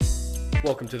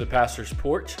Welcome to the Pastor's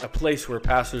Porch, a place where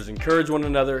pastors encourage one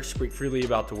another, speak freely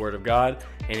about the Word of God,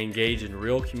 and engage in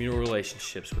real communal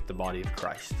relationships with the body of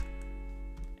Christ.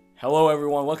 Hello,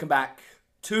 everyone. Welcome back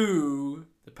to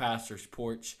the Pastor's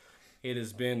Porch. It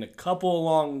has been a couple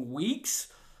long weeks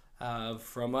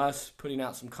from us putting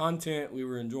out some content. We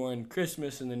were enjoying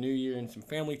Christmas and the New Year and some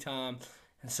family time.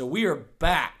 And so we are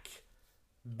back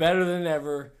better than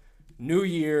ever. New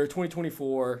Year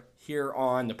 2024 here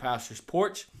on the Pastor's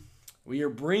Porch. We are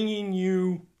bringing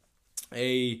you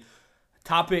a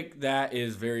topic that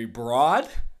is very broad,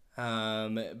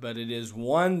 but it is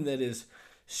one that is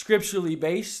scripturally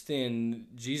based, and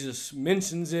Jesus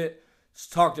mentions it. It's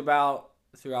talked about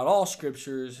throughout all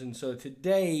scriptures, and so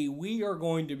today we are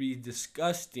going to be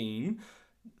discussing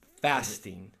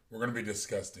fasting. We're going to be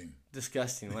disgusting.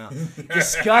 Disgusting, wow.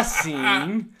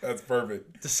 Discussing. That's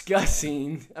perfect.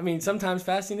 Discussing. I mean, sometimes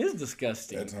fasting is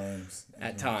disgusting. At times.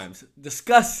 At times.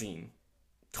 Discussing.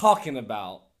 Talking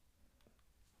about.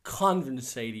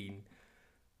 Conversating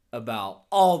about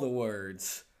all the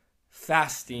words.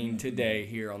 Fasting today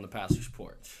here on the Pastor's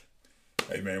Porch.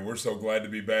 Hey, man, we're so glad to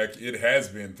be back. It has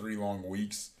been 3 long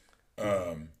weeks.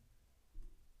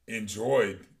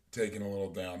 Enjoyed taking a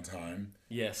little downtime.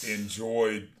 Yes.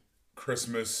 Enjoyed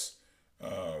Christmas,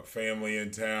 family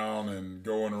in town and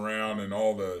going around and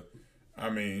all the,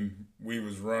 we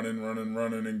was running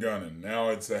and gunning. Now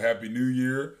it's a Happy New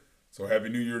Year. So Happy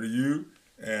New Year to you.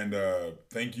 And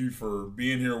thank you for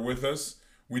being here with us.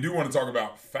 We do want to talk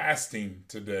about fasting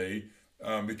today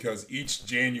because each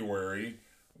January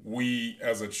we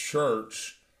as a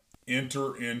church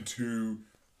enter into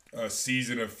a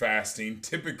season of fasting.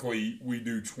 Typically we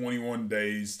do 21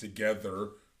 days together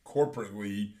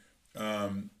corporately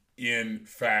in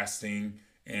fasting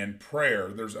and prayer.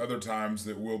 There's other times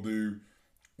that we'll do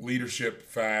leadership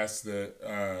fasts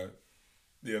that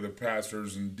the other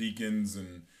pastors and deacons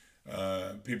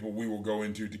and people we will go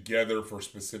into together for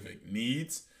specific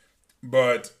needs.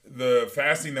 But the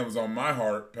fasting that was on my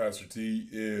heart, Pastor T,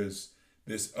 is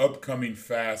this upcoming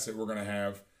fast that we're going to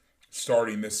have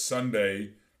starting this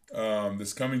Sunday,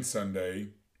 this coming Sunday,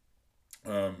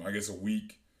 I guess a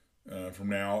week from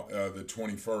now, the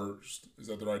 21st. Is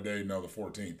that the right day? No, the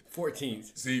 14th.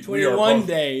 14th. See, 21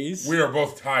 days. We are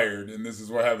both tired, and this is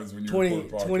what happens when you record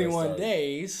a podcast. 21 tired.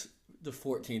 days, the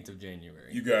 14th of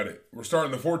January. You got it. We're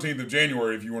starting the 14th of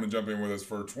January if you want to jump in with us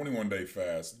for a 21-day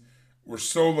fast. We're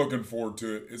so looking forward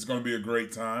to it. It's going to be a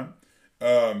great time.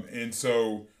 And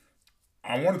so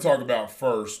I want to talk about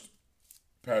first,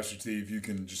 Pastor T, if you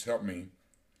can just help me.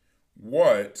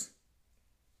 What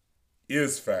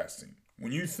is fasting?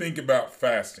 When you think about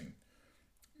fasting,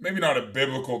 maybe not a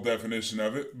biblical definition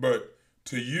of it, but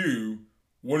to you,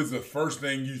 what is the first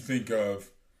thing you think of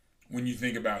when you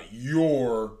think about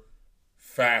your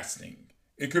fasting?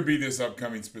 It could be this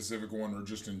upcoming specific one or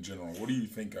just in general. What do you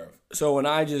think of? So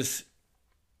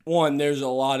when there's a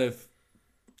lot of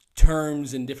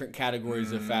terms and different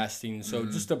categories of fasting. So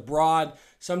just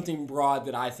something broad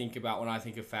that I think about when I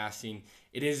think of fasting,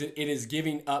 it is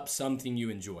giving up something you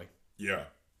enjoy. Yeah.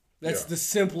 That's the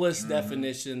simplest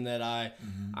definition that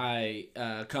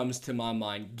I comes to my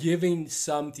mind. Giving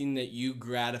something that you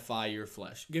gratify your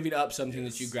flesh. Giving up something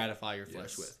that you gratify your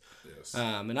flesh with. Yes.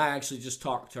 And I actually just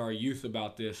talked to our youth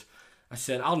about this. I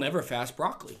said, I'll never fast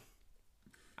broccoli.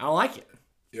 I don't like it.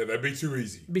 Yeah, that'd be too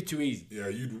easy. It'd be too easy. Yeah,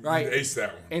 you'd ace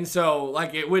that one. And so,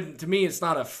 it wouldn't, to me, it's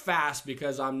not a fast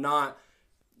because I'm not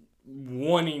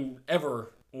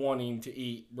ever wanting to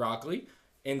eat broccoli.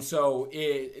 And so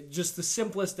just the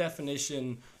simplest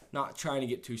definition, not trying to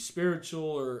get too spiritual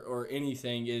or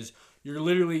anything, is you're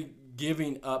literally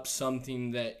giving up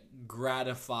something that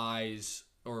gratifies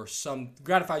your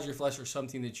flesh or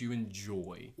something that you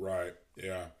enjoy. Right.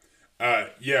 Yeah.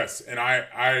 Yes, and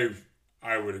I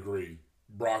would agree.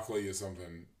 Broccoli is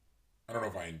something, I don't know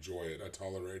if I enjoy it. I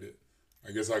tolerate it. I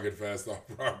guess I could fast off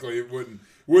broccoli. It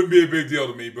wouldn't be a big deal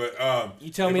to me, but you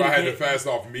tell if me I had to fast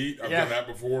off meat, I've done that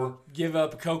before. Give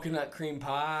up coconut cream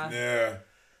pie. Yeah,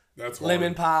 that's hard.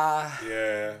 Lemon pie.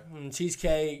 Yeah.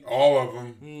 Cheesecake. All of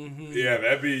them. Mm-hmm. Yeah,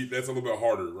 that's a little bit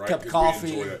harder, right? Cup of coffee.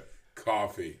 We enjoy that.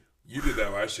 Coffee. You did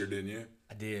that last year, didn't you?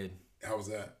 I did. How was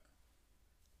that?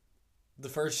 The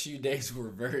first few days were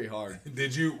very hard.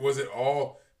 Did you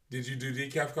do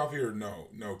decaf coffee or no?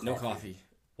 No coffee. No coffee.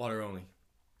 Water only.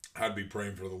 I'd be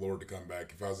praying for the Lord to come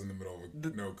back if I was in the middle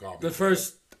of no coffee.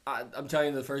 I'm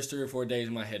telling you, the first 3 or 4 days,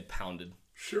 my head pounded.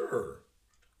 Sure.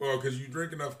 Well, because you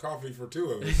drink enough coffee for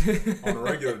 2 of us on a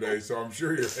regular day, so I'm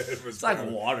sure your head was. It's like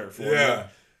water for me. Yeah.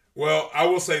 Well, I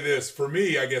will say this. For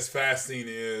me, I guess fasting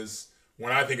is,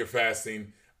 when I think of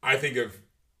fasting, I think of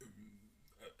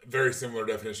very similar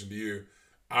definition to you.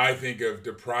 I think of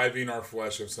depriving our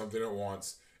flesh of something it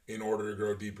wants in order to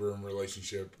grow deeper in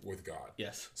relationship with God.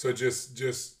 Yes. So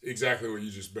just exactly what you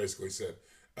just basically said.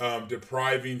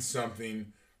 Depriving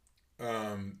something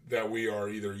that we are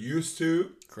either used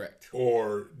to, correct,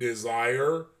 or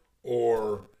desire,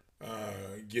 or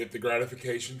get the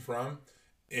gratification from,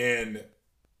 and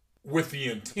with the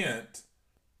intent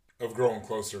of growing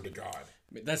closer to God.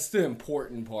 That's the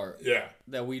important part. Yeah.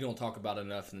 That we don't talk about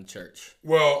enough in the church.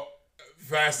 Well,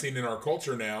 fasting in our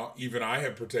culture now, even I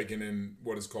have partaken in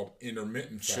what is called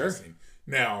intermittent fasting. Sure.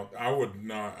 Now,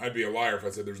 I'd be a liar if I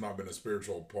said there's not been a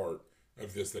spiritual part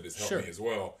of this that has helped me as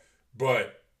well.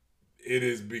 But it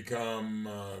has become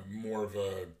more of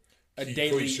a daily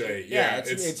cliche. Yeah,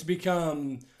 it's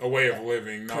become a way of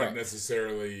living, not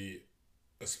necessarily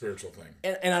a spiritual thing.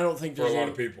 And I don't think there's for a lot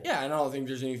of people. Yeah, and I don't think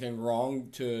there's anything wrong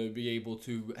to be able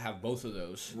to have both of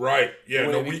those. Right. Yeah,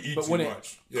 we eat too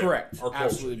much. Yeah. Correct. Our culture,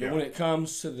 absolutely. But when it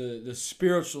comes to the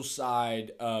spiritual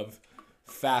side of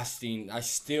fasting, I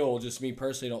still, just me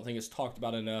personally, don't think it's talked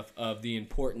about enough of the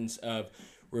importance of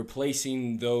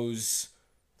replacing those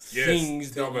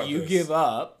things that you give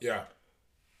up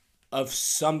of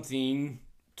something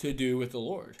to do with the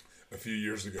Lord. A few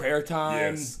years ago. Prayer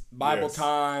time, Bible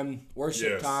time,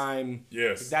 worship time.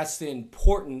 Yes. That's the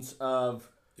importance of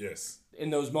in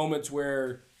those moments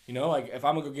where, like if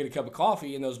I'm going to go get a cup of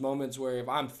coffee, in those moments where if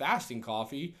I'm fasting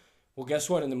coffee, well, guess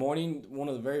what? In the morning, one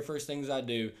of the very first things I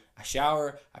do, I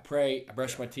shower, I pray, I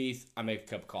brush my teeth, I make a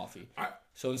cup of coffee.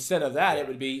 So instead of that, it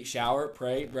would be shower,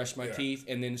 pray, brush my teeth,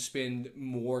 and then spend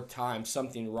more time,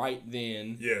 something right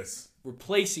then. Yes.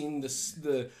 Replacing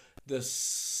the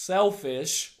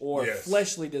selfish or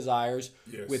fleshly desires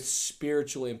with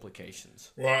spiritual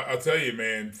implications. Well, I'll tell you,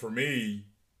 man, for me,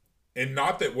 and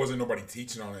not that wasn't nobody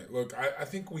teaching on it. Look, I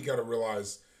think we got to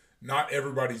realize not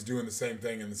everybody's doing the same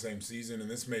thing in the same season, and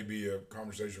this may be a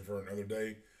conversation for another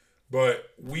day,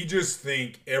 but we just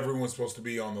think everyone's supposed to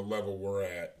be on the level we're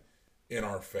at in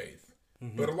our faith.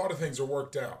 Mm-hmm. But a lot of things are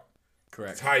worked out.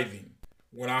 Correct. Tithing.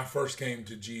 When I first came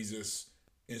to Jesus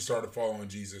and started following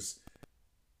Jesus,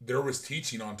 there was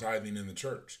teaching on tithing in the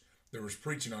church. There was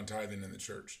preaching on tithing in the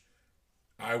church.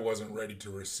 I wasn't ready to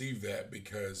receive that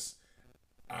because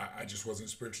I just wasn't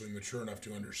spiritually mature enough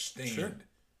to understand. Sure.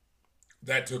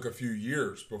 That took a few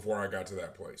years before I got to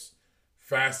that place.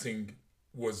 Fasting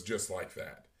was just like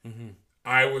that. Mm-hmm.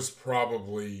 I was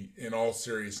probably, in all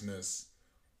seriousness,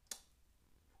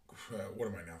 what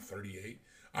am I now, 38?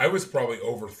 I was probably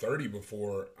over 30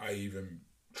 before I even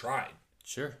tried.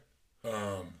 Sure.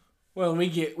 Well, we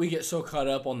get so caught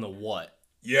up on the what.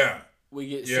 Yeah. We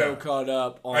get so caught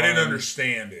up on. I didn't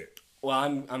understand it. Well,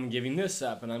 I'm giving this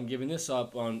up, and I'm giving this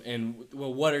up on, and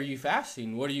well, what are you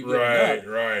fasting? What are you giving up?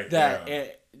 Right.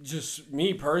 That just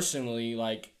me personally,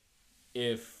 like,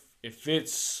 if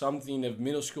it's something of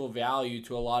minuscule value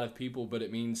to a lot of people, but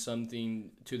it means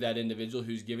something to that individual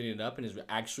who's giving it up and is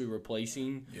actually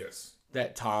replacing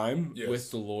that time with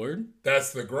the Lord.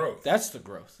 That's the growth. That's the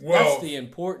growth. Well, that's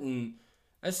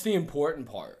the important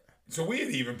part. So we had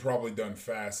even probably done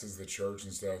fasts as the church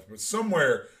and stuff, but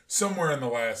somewhere in the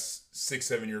last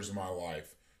 6-7 years of my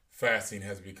life, fasting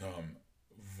has become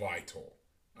vital.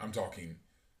 I'm talking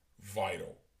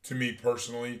vital. To me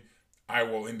personally, I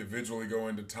will individually go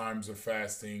into times of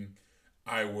fasting.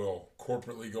 I will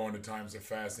corporately go into times of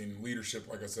fasting. Leadership,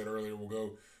 like I said earlier, will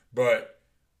go. But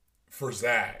for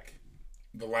Zach,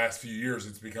 the last few years,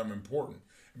 it's become important.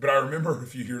 But I remember a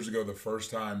few years ago, the first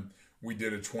time we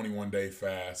did a 21-day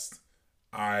fast.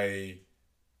 It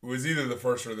was either the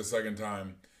first or the second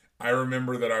time. I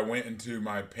remember that I went into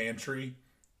my pantry,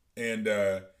 and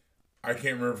I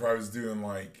can't remember if I was doing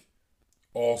like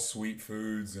all sweet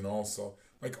foods and also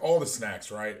like all the snacks,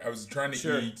 right? I was trying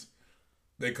to eat.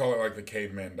 They call it like the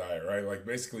caveman diet, right? Like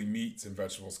basically meats and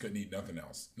vegetables, couldn't eat nothing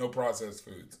else. No processed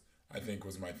foods, I think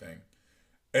was my thing.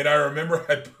 And I remember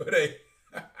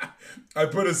I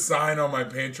put a sign on my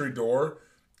pantry door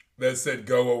that said,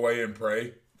 "Go away and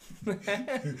pray."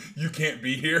 You can't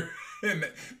be here. And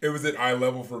it was at eye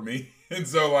level for me. And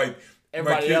so like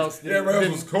everybody else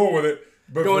was cool with it.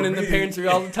 But going in the pantry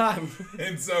all the time.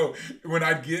 And so when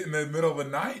I'd get in the middle of the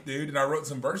night, dude, and I wrote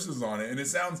some verses on it, and it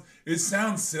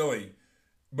sounds silly,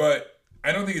 but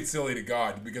I don't think it's silly to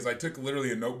God, because I took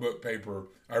literally a notebook paper,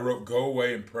 I wrote "Go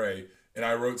away and pray," and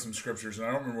I wrote some scriptures, and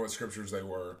I don't remember what scriptures they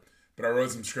were, but I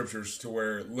wrote some scriptures to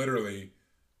where literally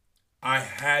I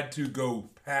had to go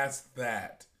past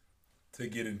that to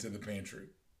get into the pantry.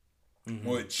 Mm-hmm.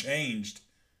 Well, it changed.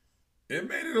 It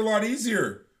made it a lot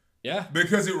easier. Yeah.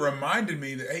 Because it reminded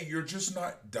me that, hey, you're just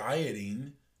not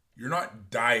dieting. You're not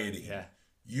dieting. Yeah.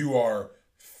 You are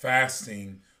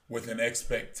fasting with an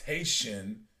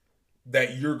expectation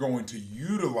that you're going to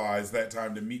utilize that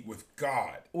time to meet with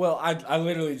God. Well, I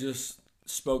literally just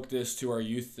spoke this to our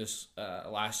youth this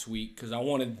last week because I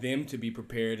wanted them to be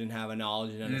prepared and have a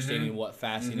knowledge and understanding of what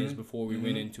fasting is before we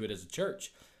went into it as a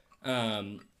church.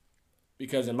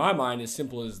 Because in my mind, as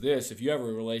simple as this, if you have a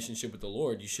relationship with the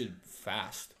Lord, you should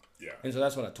fast. Yeah. And so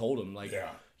that's what I told them. Like,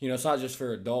 it's not just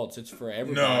for adults; it's for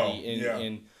everybody.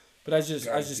 No. But I was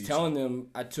just telling them.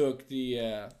 I took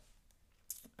the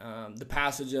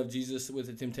passage of Jesus with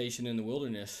the temptation in the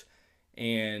wilderness,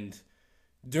 and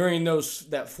during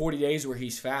that 40 days where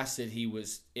he's fasted,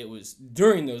 it was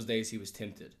during those days he was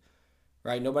tempted,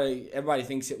 right? Everybody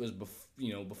thinks it was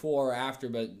before or after,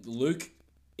 but Luke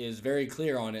is very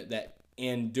clear on it that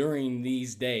during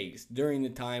these days, during the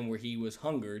time where he was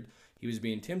hungered, he was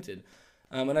being tempted.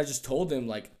 And I just told them,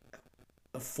 like,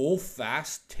 a full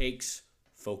fast takes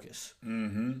focus.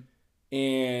 Mm-hmm.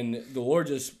 And the Lord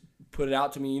just put it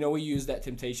out to me. We use that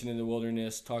temptation in the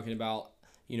wilderness, talking about,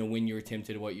 when you were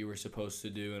tempted, what you were supposed to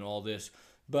do and all this.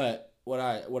 But what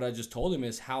I just told him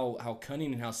is how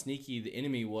cunning and how sneaky the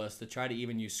enemy was to try to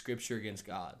even use Scripture against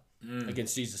God,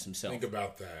 against Jesus himself. Think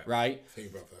about that. Right?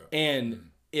 Think about that. And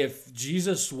if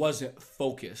Jesus wasn't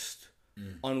focused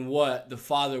on what the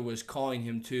Father was calling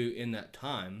him to in that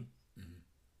time,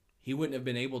 he wouldn't have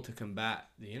been able to combat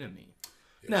the enemy.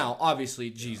 Yeah. Now, obviously,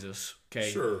 Jesus,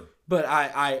 okay? Sure. But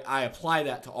I apply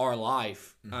that to our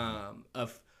life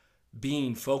of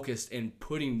being focused and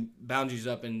putting boundaries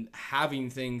up and having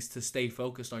things to stay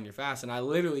focused on your fast. And I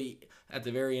literally, at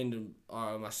the very end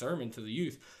of my sermon to the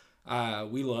youth,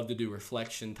 we love to do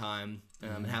reflection time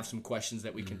and have some questions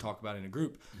that we can talk about in a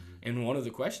group. And one of the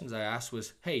questions I asked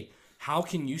was, hey, how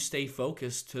can you stay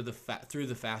focused through the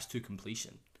fast to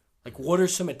completion? Like, what are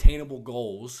some attainable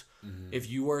goals if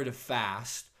you were to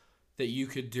fast that you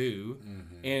could do?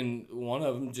 And one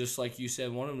of them, just like you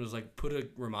said, one of them was like put a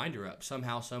reminder up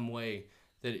somehow, some way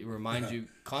that it reminds you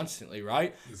constantly,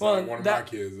 right? It's like one of my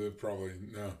kids. It probably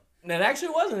no. It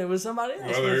actually wasn't. It was somebody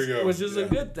else. Well, there you go. Which is a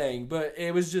good thing. But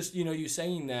it was just, you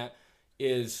saying that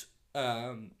is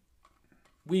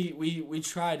we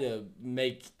try to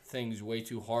make things way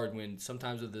too hard when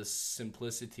sometimes of the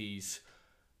simplicities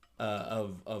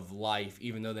of life,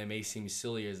 even though they may seem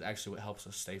silly, is actually what helps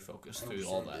us stay focused through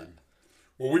all that. Dude.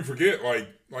 Well, we forget,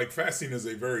 like fasting is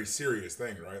a very serious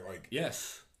thing, right? Like,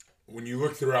 yes. When you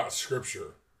look throughout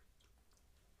Scripture,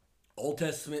 Old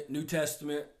Testament, New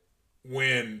Testament,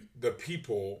 when the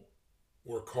people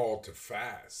were called to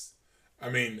fast, I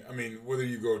mean, whether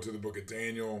you go to the book of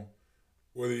Daniel,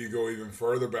 whether you go even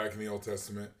further back in the Old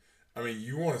Testament, I mean,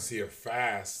 you want to see a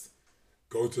fast,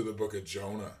 go to the book of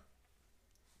Jonah.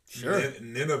 Sure.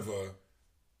 Nineveh,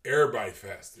 everybody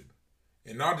fasted.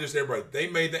 And not just everybody, they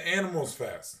made the animals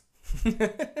fast.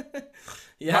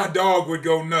 My dog would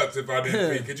go nuts if I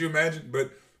didn't feed. Could you imagine?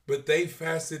 But they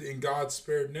fasted and God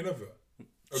spared Nineveh.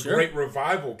 A great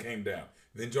revival came down.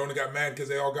 Then Jonah got mad because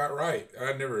they all got right.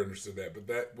 I never understood that,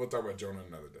 but we'll talk about Jonah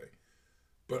another day.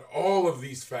 But all of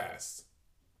these fasts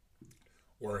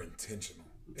were intentional.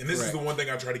 And this is the one thing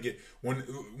I try to get when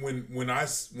I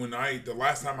the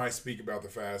last time I speak about the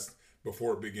fast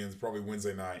before it begins, probably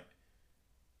Wednesday night,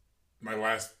 my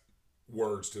last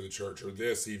words to the church, or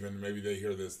this even, maybe they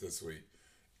hear this week,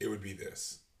 it would be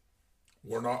this: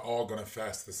 we're not all going to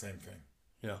fast the same thing.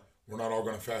 Yeah, we're not all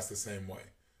going to fast the same way,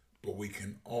 but we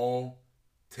can all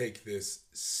take this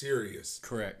serious.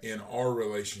 Correct. In our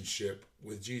relationship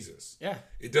with Jesus. Yeah,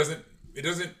 it doesn't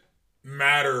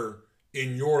matter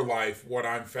in your life what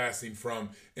I'm fasting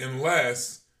from,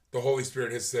 unless the Holy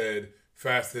Spirit has said,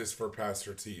 fast this for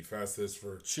Pastor T, fast this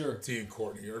for T and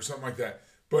Courtney, or something like that.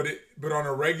 But on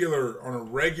a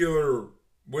regular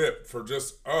whip for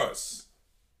just us,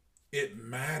 it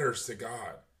matters to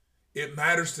God. It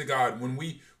matters to God. When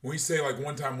we say, like,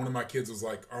 one time one of my kids was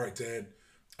like, all right, Dad,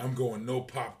 I'm going no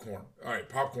popcorn. All right,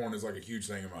 popcorn is like a huge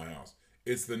thing in my house.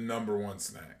 It's the number one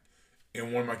snack.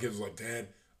 And one of my kids was like, Dad,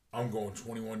 I'm going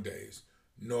 21 days.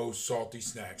 No salty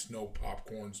snacks, no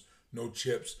popcorns, no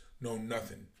chips, no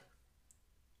nothing.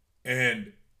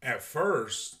 And at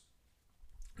first,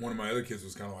 one of my other kids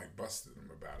was kind of like busted him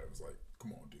about it. It was like,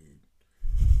 come on,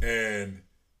 dude.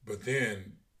 But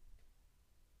then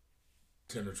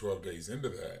 10 or 12 days into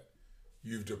that,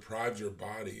 you've deprived your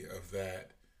body of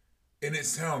that. And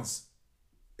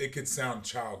it could sound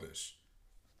childish,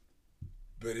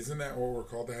 but isn't that what we're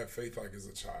called to have faith like as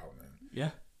a child, man? Yeah.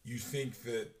 You think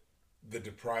that the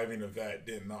depriving of that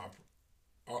didn't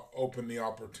open the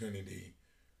opportunity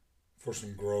for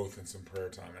some growth and some prayer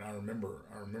time. And I remember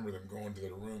them going to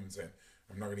their room and saying,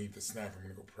 I'm not going to eat the snack. I'm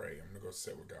going to go pray. I'm going to go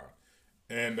sit with God.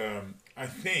 And I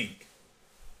think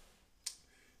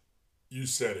You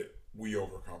said it. We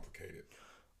overcomplicate it.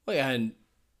 Well, yeah, and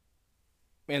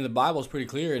the Bible's pretty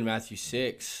clear in Matthew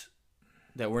 6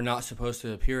 that we're not supposed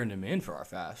to appear unto men for our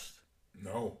fast.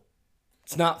 No.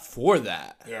 It's not for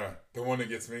that. Yeah, the one that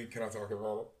gets me. Can I talk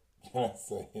about it? Can I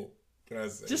say it? Can I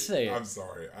say Just it? say it. I'm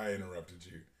sorry. I interrupted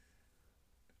you.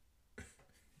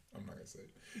 I'm not going to say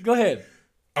it. Go ahead.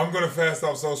 I'm going to fast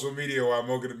off social media while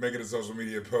I'm making a social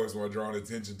media post while drawing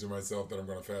attention to myself that I'm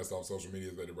going to fast off social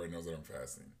media so that everybody knows that I'm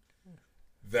fasting.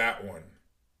 That one.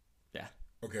 Yeah.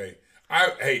 Okay.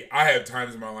 I have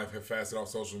times in my life have fasted off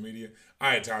social media.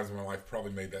 I had times in my life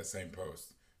probably made that same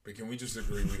post. But can we just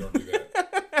agree we don't do that?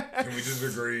 Can we just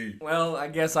agree? Well, I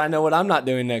guess I know what I'm not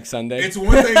doing next Sunday. It's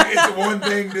one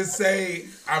thing to say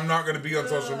I'm not going to be on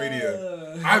social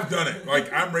media. I've done it.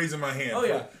 Like, I'm raising my hand. Oh,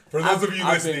 yeah. For those of you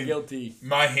listening, been guilty.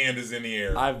 My hand is in the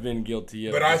air. I've been guilty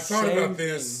of it. But I thought about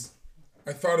this.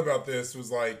 I thought about this was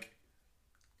like,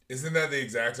 isn't that the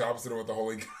exact opposite of what the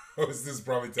Holy Ghost is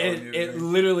probably telling you to It do?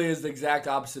 literally is the exact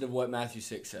opposite of what Matthew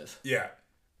 6 says. Yeah.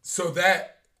 So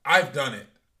that, I've done it.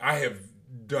 I have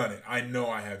done it. I know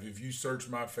I have. If you search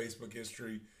my Facebook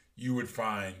history, you would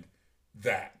find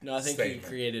that No, I think statement. you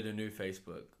created a new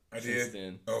Facebook. I since did?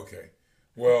 then. Okay.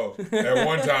 Well, at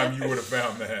one time you would have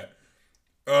found that.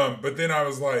 But then I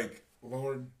was like,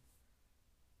 Lord,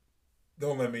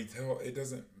 don't let me tell. It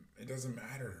doesn't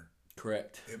matter.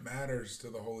 Correct. It matters to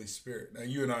the Holy Spirit. Now,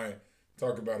 you and I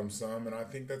talk about him some, and I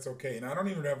think that's okay. And I don't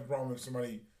even have a problem if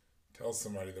somebody tells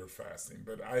somebody they're fasting.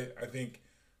 But I think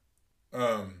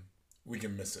we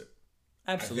can miss it.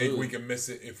 Absolutely. I think we can miss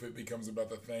it if it becomes about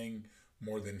the thing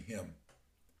more than him.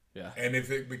 Yeah. And if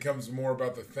it becomes more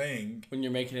about the thing. When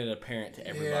you're making it apparent to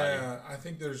everybody. Yeah, I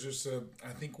think there's just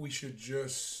I think we should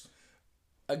just.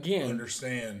 Again.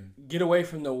 Understand. Get away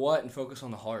from the what and focus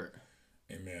on the heart.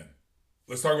 Amen.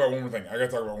 Let's talk about one more thing. I got to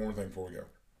talk about one more thing before we go.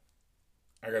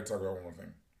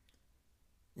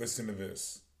 Listen to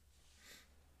this.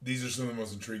 These are some of the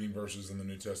most intriguing verses in the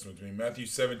New Testament to me. Matthew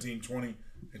 17, 20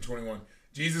 and 21.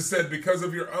 Jesus said, because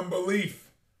of your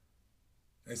unbelief,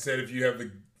 and said, if you have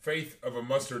the faith of a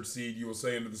mustard seed, you will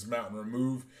say unto this mountain,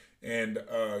 remove and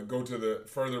go to the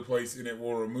further place, and it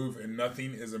will remove, and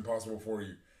nothing is impossible for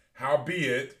you.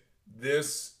 Howbeit,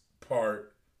 this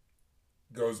part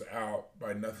goes out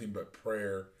by nothing but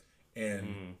prayer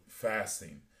and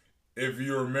fasting. If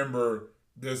you remember,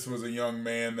 this was a young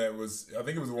man that was, I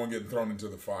think it was the one getting thrown into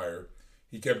the fire.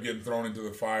 He kept getting thrown into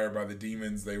the fire by the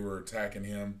demons. They were attacking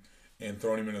him and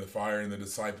throwing him into the fire, and the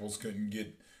disciples couldn't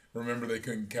they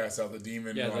couldn't cast out the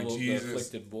demon. Yeah, like the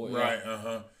afflicted boy.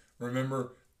 Right,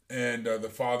 Remember? And the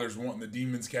father's wanting the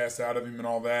demons cast out of him and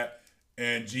all that.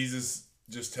 And Jesus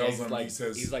just tells them, like, he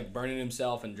says... He's like burning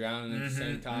himself and drowning at the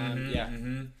same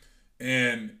time.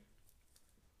 And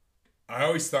I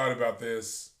always thought about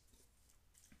this.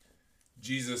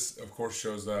 Jesus, of course,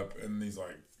 shows up, and he's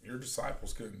like, your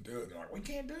disciples couldn't do it. And they're like, we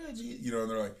can't do it, Jesus. You know,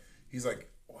 and they're like, he's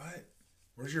like, what?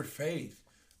 Where's your faith?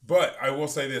 But I will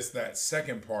say this, that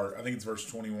second part, I think it's verse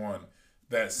 21,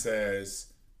 that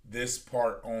says this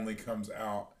part only comes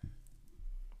out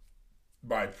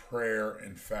by prayer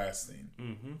and fasting.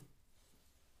 Mm-hmm.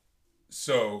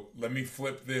 So let me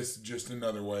flip this just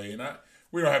another way. And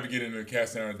we don't have to get into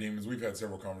casting out of demons. We've had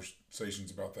several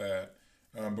conversations about that,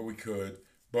 but we could.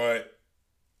 But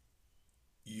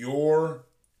your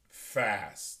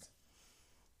fast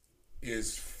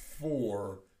is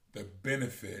for the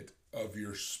benefit of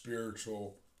your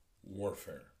spiritual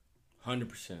warfare.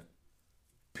 100%.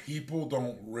 People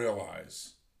don't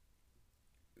realize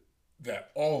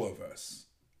that all of us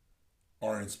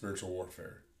are in spiritual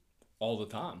warfare. All the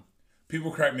time.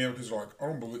 People crack me up because they're like, I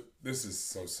don't believe, this is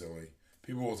so silly.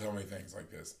 People will tell me things like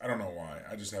this. I don't know why.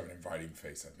 I just have an inviting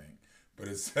face, I think. But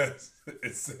it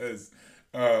says,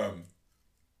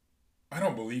 I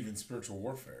don't believe in spiritual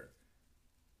warfare.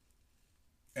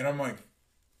 And I'm like,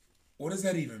 what does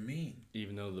that even mean?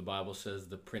 Even though the Bible says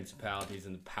the principalities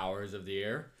and the powers of the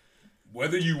air.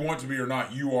 Whether you want to be or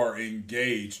not, you are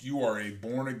engaged. You are a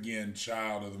born-again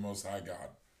child of the Most High God,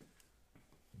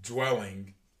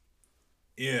 dwelling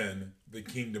in the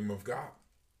kingdom of God.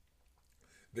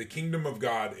 The kingdom of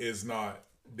God is not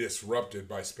disrupted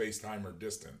by space-time or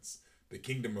distance. The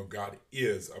kingdom of God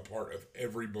is a part of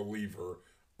every believer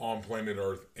on planet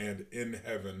Earth and in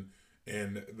heaven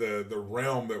and the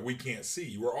realm that we can't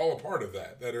see. We're all a part of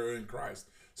that are in Christ.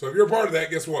 So if you're a part of that,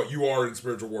 guess what? You are in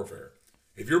spiritual warfare.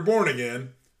 If you're born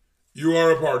again, you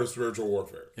are a part of spiritual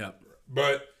warfare. Yeah.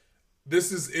 But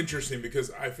this is interesting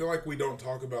because I feel like we don't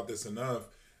talk about this enough,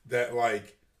 that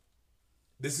like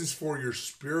this is for your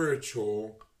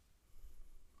spiritual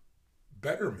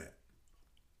betterment.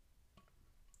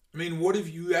 I mean, what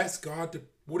if you ask God to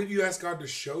What have you asked God to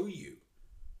show you?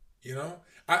 You know,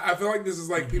 I feel like this is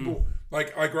like people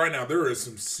like right now. There is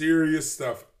some serious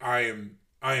stuff. I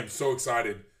am so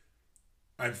excited.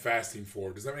 I'm fasting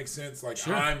for. Does that make sense? Like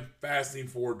Sure. I'm fasting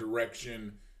for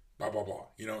direction. Blah blah blah.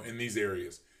 You know, in these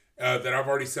areas that I've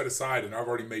already set aside and I've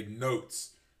already made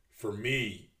notes for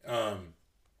me.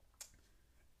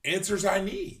 Answers I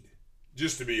need.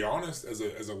 Just to be honest, as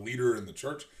a leader in the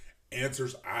church,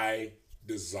 answers I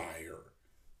desire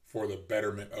for the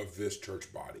betterment of this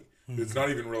church body. It's not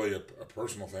even really a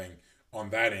personal thing on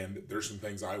that end. There's some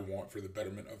things I want for the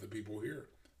betterment of the people here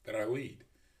that I lead.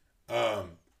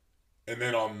 And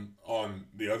then on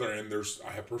the other end,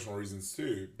 I have personal reasons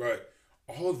too. But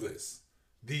all of this,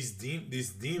 these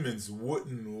demons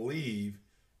wouldn't leave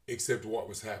except what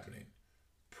was happening.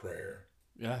 Prayer.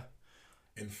 Yeah.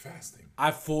 And fasting.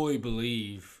 I fully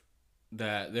believe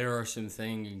that there are some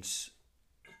things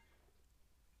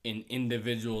in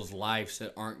individuals' lives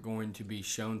that aren't going to be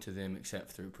shown to them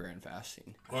except through prayer and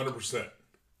fasting. 100%.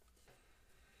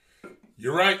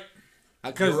 You're right.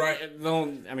 You're right.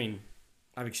 I mean,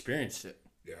 I've experienced it.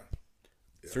 Yeah.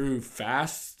 Through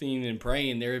fasting and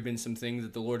praying, there have been some things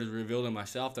that the Lord has revealed in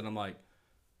myself that I'm like,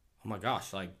 oh my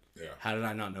gosh, like, how did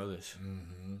I not know this?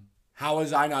 Mm-hmm. How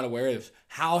was I not aware of this?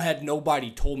 How had nobody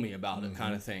told me about it,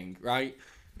 kind of thing, right?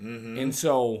 Mm-hmm. And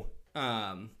so,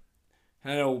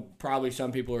 I know probably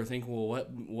some people are thinking, well,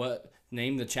 what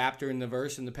name the chapter and the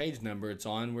verse and the page number it's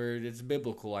on where it's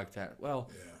biblical like that.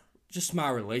 Well, just my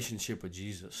relationship with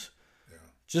Jesus. Yeah.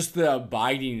 Just the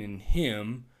abiding in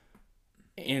Him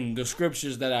and the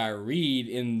scriptures that I read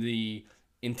in the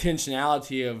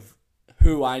intentionality of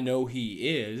who I know He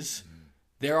is. Mm-hmm.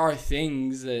 There are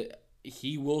things that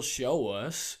He will show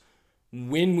us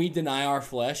when we deny our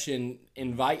flesh and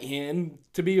invite Him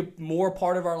to be more a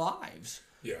part of our lives.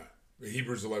 Yeah.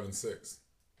 Hebrews 11:6,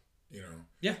 you know.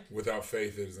 Yeah. Without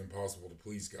faith, it is impossible to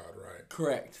please God, right?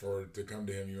 Correct. For to come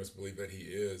to Him, you must believe that He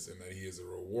is, and that He is a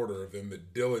rewarder of them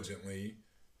that diligently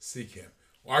seek Him.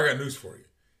 Well, I got news for you.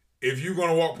 If you're going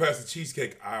to walk past the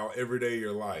cheesecake aisle every day of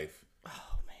your life,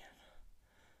 oh man,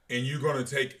 and you're going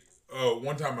to take,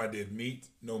 one time I did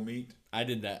no meat. I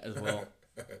did that as well.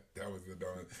 That was the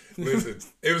dumbest. Listen,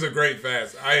 it was a great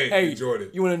fast. I enjoyed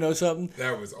it. You want to know something?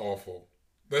 That was awful.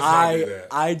 Let's not do that.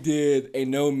 I did a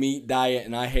no meat diet,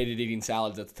 and I hated eating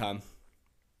salads at the time.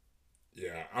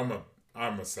 Yeah,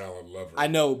 I'm a salad lover. I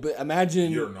know, but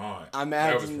imagine you're not.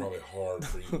 That was probably hard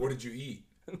for you. What did you eat?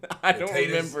 I don't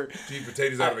remember. Did you eat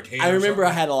potatoes out of a can? I remember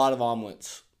I had a lot of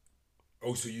omelets.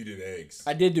 Oh, so you did eggs?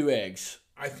 I did do eggs.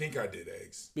 I think I did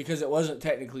eggs because it wasn't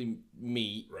technically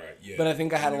meat. Right. Yeah. But I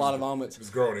think I had a lot of omelets. It was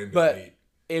growing into meat.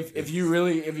 If you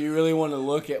really want to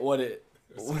look at what it.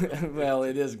 Well,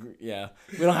 it is. Yeah,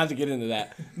 we don't have to get into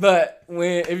that. But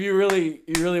if you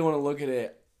really want to look at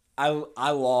it,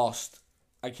 I lost.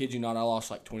 I kid you not, I lost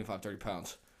like 25, 30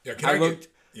 pounds.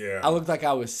 Yeah, I looked like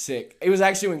I was sick. It was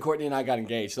actually when Courtney and I got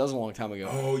engaged. So that was a long time ago.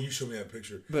 Oh, you showed me that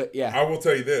picture. But yeah, I will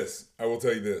tell you this.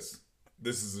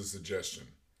 This is a suggestion.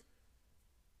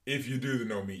 If you do the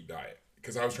no meat diet,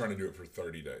 because I was trying to do it for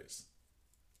 30 days,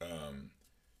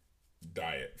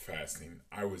 diet fasting,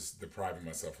 I was depriving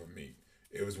myself of meat.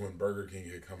 It was when Burger King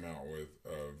had come out with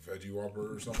a veggie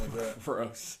Whopper or something like that. For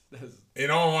us. In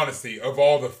all honesty, of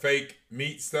all the fake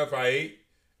meat stuff I ate,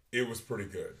 it was pretty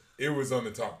good. It was on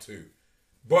the top 2.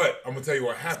 But I'm going to tell you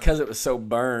what happened. Because it was so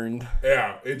burned.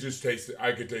 Yeah, it just tasted,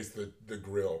 I could taste the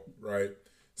grill, right?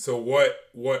 So what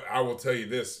I will tell you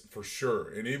this for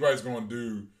sure, and anybody's going to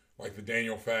do like the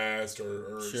Daniel fast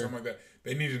or something like that,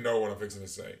 they need to know what I'm fixing to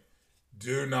say.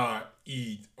 Do not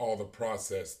eat all the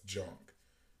processed junk.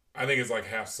 I think it's like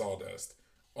half sawdust.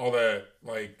 All that,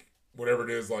 like, whatever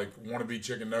it is, like wannabe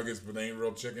chicken nuggets, but they ain't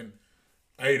real chicken.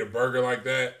 I ate a burger like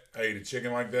that. I ate a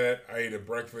chicken like that. I ate a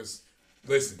breakfast.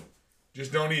 Listen,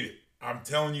 just don't eat it. I'm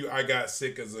telling you, I got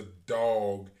sick as a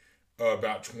dog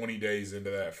about 20 days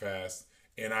into that fast,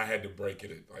 and I had to break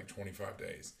it at like 25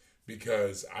 days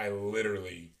because I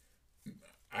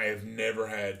have never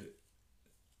had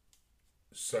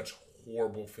such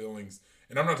horrible feelings.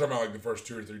 And I'm not talking about like the first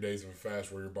 2 or 3 days of a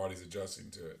fast where your body's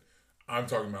adjusting to it. I'm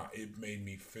talking about it made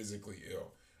me physically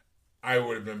ill. I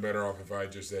would have been better off if I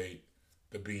just ate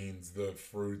the beans, the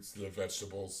fruits, the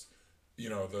vegetables,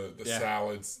 the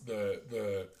salads,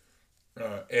 the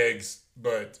eggs.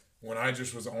 But when I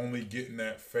just was only getting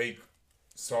that fake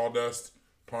sawdust,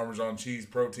 Parmesan cheese,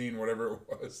 protein, whatever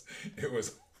it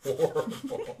was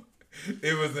horrible.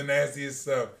 It was the nastiest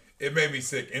stuff. It made me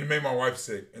sick, and it made my wife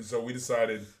sick. And so we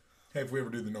decided, hey, if we ever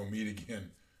do the no meat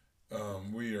again,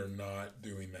 We are not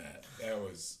doing that. That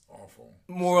was awful.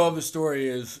 Moral of the story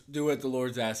is do what the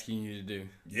Lord's asking you to do.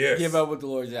 Yes. Give up what the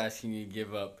Lord's asking you to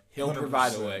give up. He'll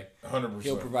provide a way. 100%.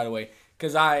 He'll provide a way.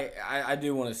 Because I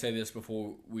do want to say this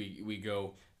before we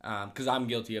go, because I'm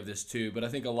guilty of this too. But I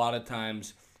think a lot of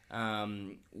times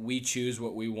we choose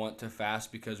what we want to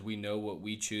fast because we know what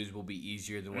we choose will be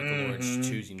easier than what the Lord's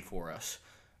choosing for us.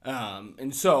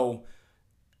 And so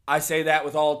I say that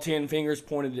with all 10 fingers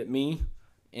pointed at me.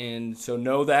 And so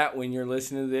know that when you're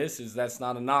listening to this, that's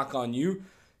not a knock on you.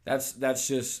 That's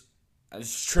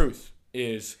truth.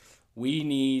 Is we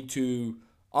need to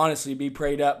honestly be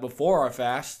prayed up before our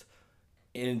fast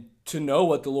and to know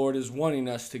what the Lord is wanting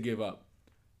us to give up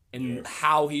and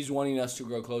how He's wanting us to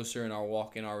grow closer in our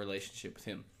walk, in our relationship with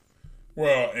Him.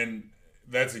 Well, and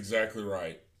that's exactly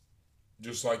right.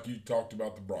 Just like you talked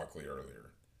about the broccoli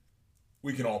earlier,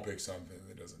 we can all pick something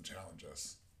that doesn't challenge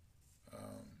us.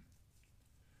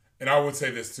 And I would say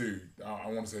this too. I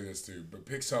want to say this too. But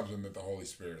pick something that the Holy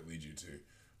Spirit leads you to.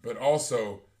 But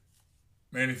also,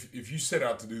 man, if you set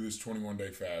out to do this 21-day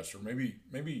fast, or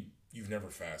maybe you've never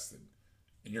fasted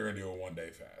and you're going to do a 1-day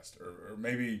fast, or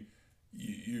maybe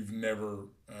you've never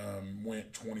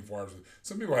went 24 hours.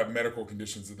 Some people have medical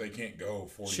conditions that they can't go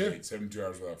 48, 72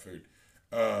 hours without food.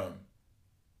 I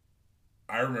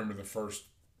remember the first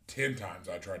 10 times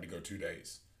I tried to go 2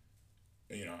 days.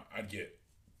 I'd get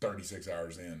 36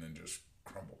 hours in and just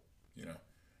crumble,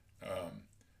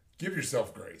 give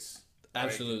yourself grace.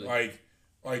 Absolutely.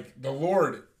 Like the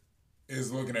Lord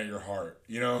is looking at your heart,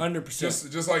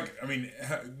 100%. Just like,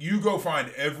 you go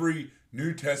find every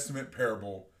New Testament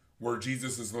parable where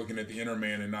Jesus is looking at the inner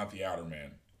man and not the outer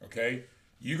man. Okay.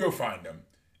 You go find them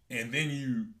and then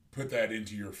you put that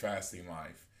into your fasting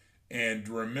life and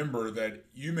remember that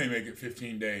you may make it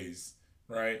 15 days,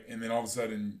 right? And then all of a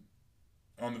sudden,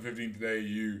 on the 15th day,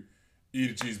 you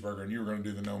eat a cheeseburger and you were going to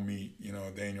do the no meat,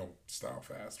 Daniel style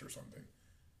fast or something.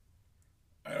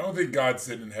 I don't think God's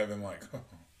sitting in heaven like, oh,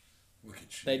 look at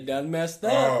you. They done messed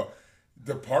up. Oh,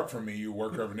 depart from me, you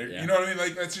worker of iniquity. Yeah. You know what I mean?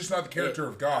 Like, that's just not the character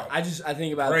of God. I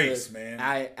think about grace, man.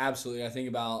 I think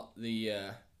about the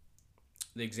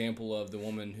example of the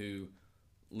woman who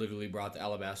literally brought the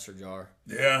alabaster jar.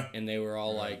 Yeah. And they were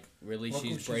all like, really? Look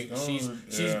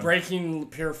she's breaking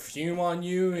perfume on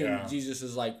you? And Jesus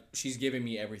is like, she's giving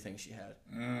me everything she had.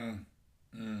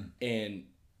 And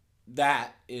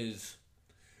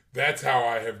that's how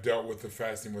I have dealt with the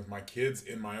fasting with my kids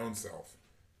and my own self,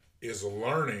 is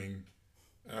learning,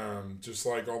 just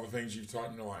like all the things you've taught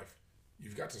in your life.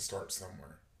 You've got to start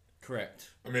somewhere. Correct.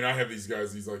 I have these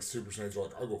guys, these like super saints are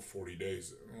like, I'll go 40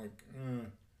 days. I'm like,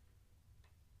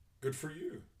 good for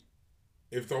you.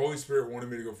 If the Holy Spirit wanted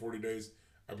me to go 40 days,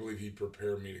 I believe He'd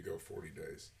prepare me to go 40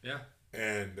 days. Yeah.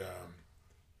 And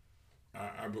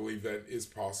I believe that is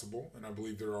possible, and I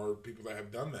believe there are people that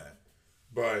have done that.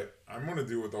 But I'm going to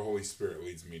do what the Holy Spirit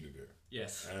leads me to do.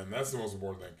 Yes. And that's the most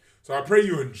important thing. So I pray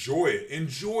you enjoy it.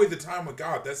 Enjoy the time with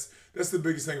God. That's the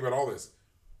biggest thing about all this.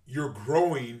 You're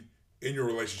growing in your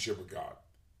relationship with God.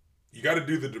 You got to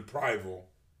do the deprival,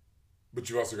 but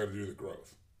you also got to do the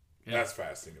growth. Yeah. That's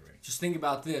fasting to me. Just think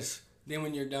about this. Then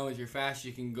when you're done with your fast,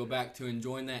 you can go back to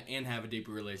enjoying that and have a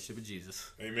deeper relationship with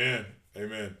Jesus. Amen.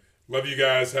 Amen. Love you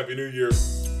guys. Happy New Year.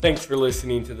 Thanks for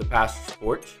listening to the Pastor's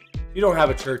Porch. If you don't have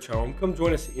a church home, come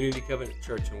join us at Unity Covenant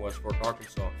Church in West Fork,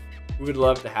 Arkansas. We would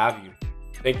love to have you.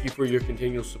 Thank you for your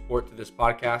continual support to this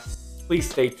podcast. Please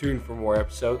stay tuned for more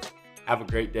episodes. Have a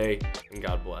great day, and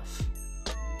God bless.